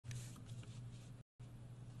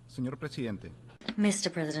Señor Presidente.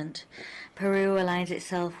 Mr. President, Peru aligns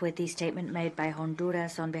itself with the statement made by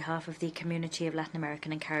Honduras on behalf of the Community of Latin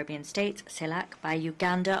American and Caribbean States, CELAC, by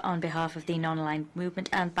Uganda on behalf of the Non-Aligned Movement,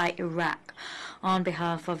 and by Iraq on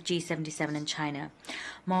behalf of G77 and China.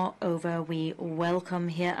 Moreover, we welcome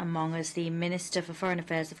here among us the Minister for Foreign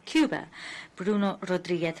Affairs of Cuba, Bruno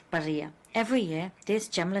Rodriguez Barria. Every year, this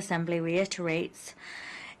General Assembly reiterates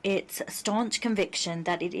its staunch conviction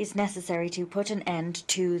that it is necessary to put an end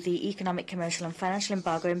to the economic, commercial, and financial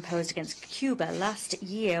embargo imposed against Cuba. Last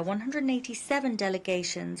year, 187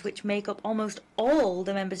 delegations, which make up almost all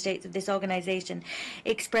the member states of this organization,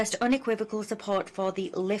 expressed unequivocal support for the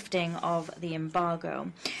lifting of the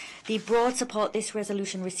embargo. The broad support this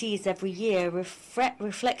resolution receives every year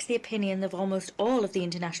reflects the opinion of almost all of the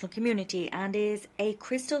international community and is a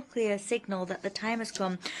crystal clear signal that the time has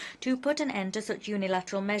come to put an end to such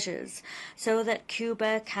unilateral measures so that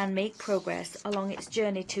Cuba can make progress along its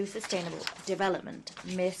journey to sustainable development.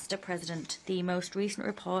 Mr. President, the most recent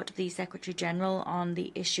report of the Secretary General on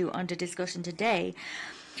the issue under discussion today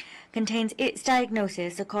contains its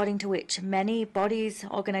diagnosis, according to which many bodies,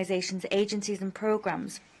 organizations, agencies, and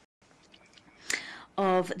programs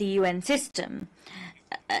of the UN system,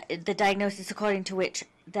 the diagnosis according to which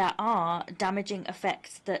there are damaging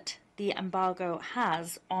effects that the embargo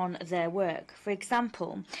has on their work. For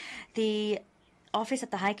example, the Office of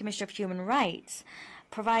the High Commissioner of Human Rights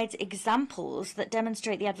provides examples that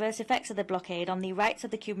demonstrate the adverse effects of the blockade on the rights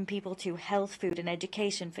of the Cuban people to health, food, and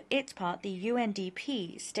education. For its part, the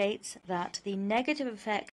UNDP states that the negative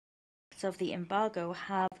effects of the embargo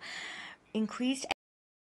have increased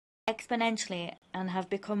exponentially and have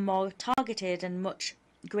become more targeted and much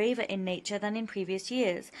graver in nature than in previous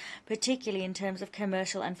years, particularly in terms of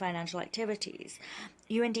commercial and financial activities.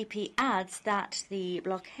 UNDP adds that the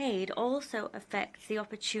blockade also affects the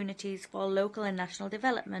opportunities for local and national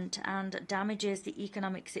development and damages the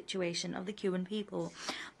economic situation of the Cuban people.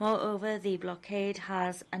 Moreover, the blockade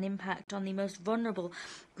has an impact on the most vulnerable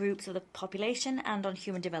groups of the population and on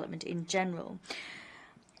human development in general.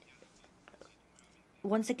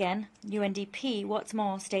 Once again, UNDP, what's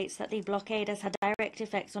more, states that the blockade has had direct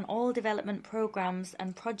effects on all development programs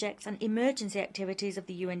and projects and emergency activities of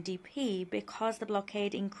the UNDP because the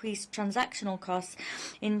blockade increased transactional costs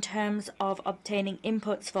in terms of obtaining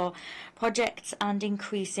inputs for projects and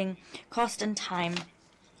increasing cost and time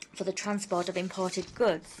for the transport of imported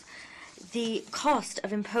goods. The cost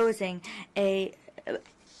of imposing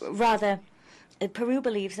Peru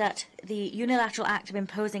believes that the unilateral act of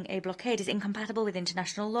imposing a blockade is incompatible with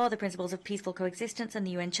international law, the principles of peaceful coexistence, and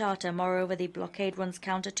the UN Charter. Moreover, the blockade runs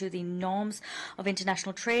counter to the norms of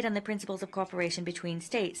international trade and the principles of cooperation between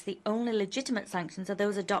states. The only legitimate sanctions are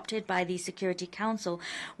those adopted by the Security Council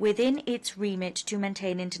within its remit to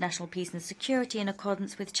maintain international peace and security in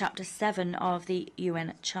accordance with Chapter 7 of the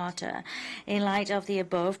UN Charter. In light of the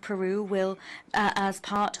above, Peru will, as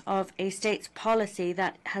part of a state's policy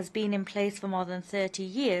that has been in place for more than 30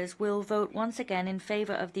 years, will vote once again in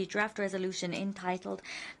favor of the draft resolution entitled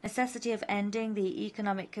Necessity of Ending the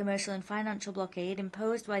Economic, Commercial, and Financial Blockade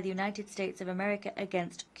Imposed by the United States of America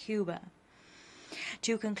against Cuba.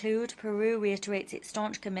 To conclude, Peru reiterates its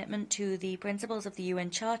staunch commitment to the principles of the UN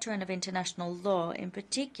Charter and of international law, in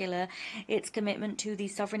particular its commitment to the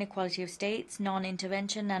sovereign equality of states,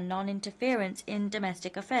 non-intervention and non-interference in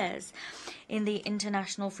domestic affairs, in the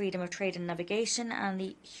international freedom of trade and navigation, and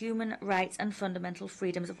the human rights and fundamental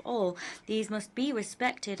freedoms of all. These must be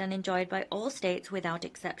respected and enjoyed by all states without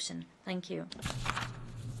exception. Thank you.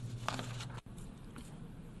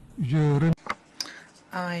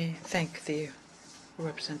 I thank the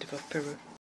representative of Peru.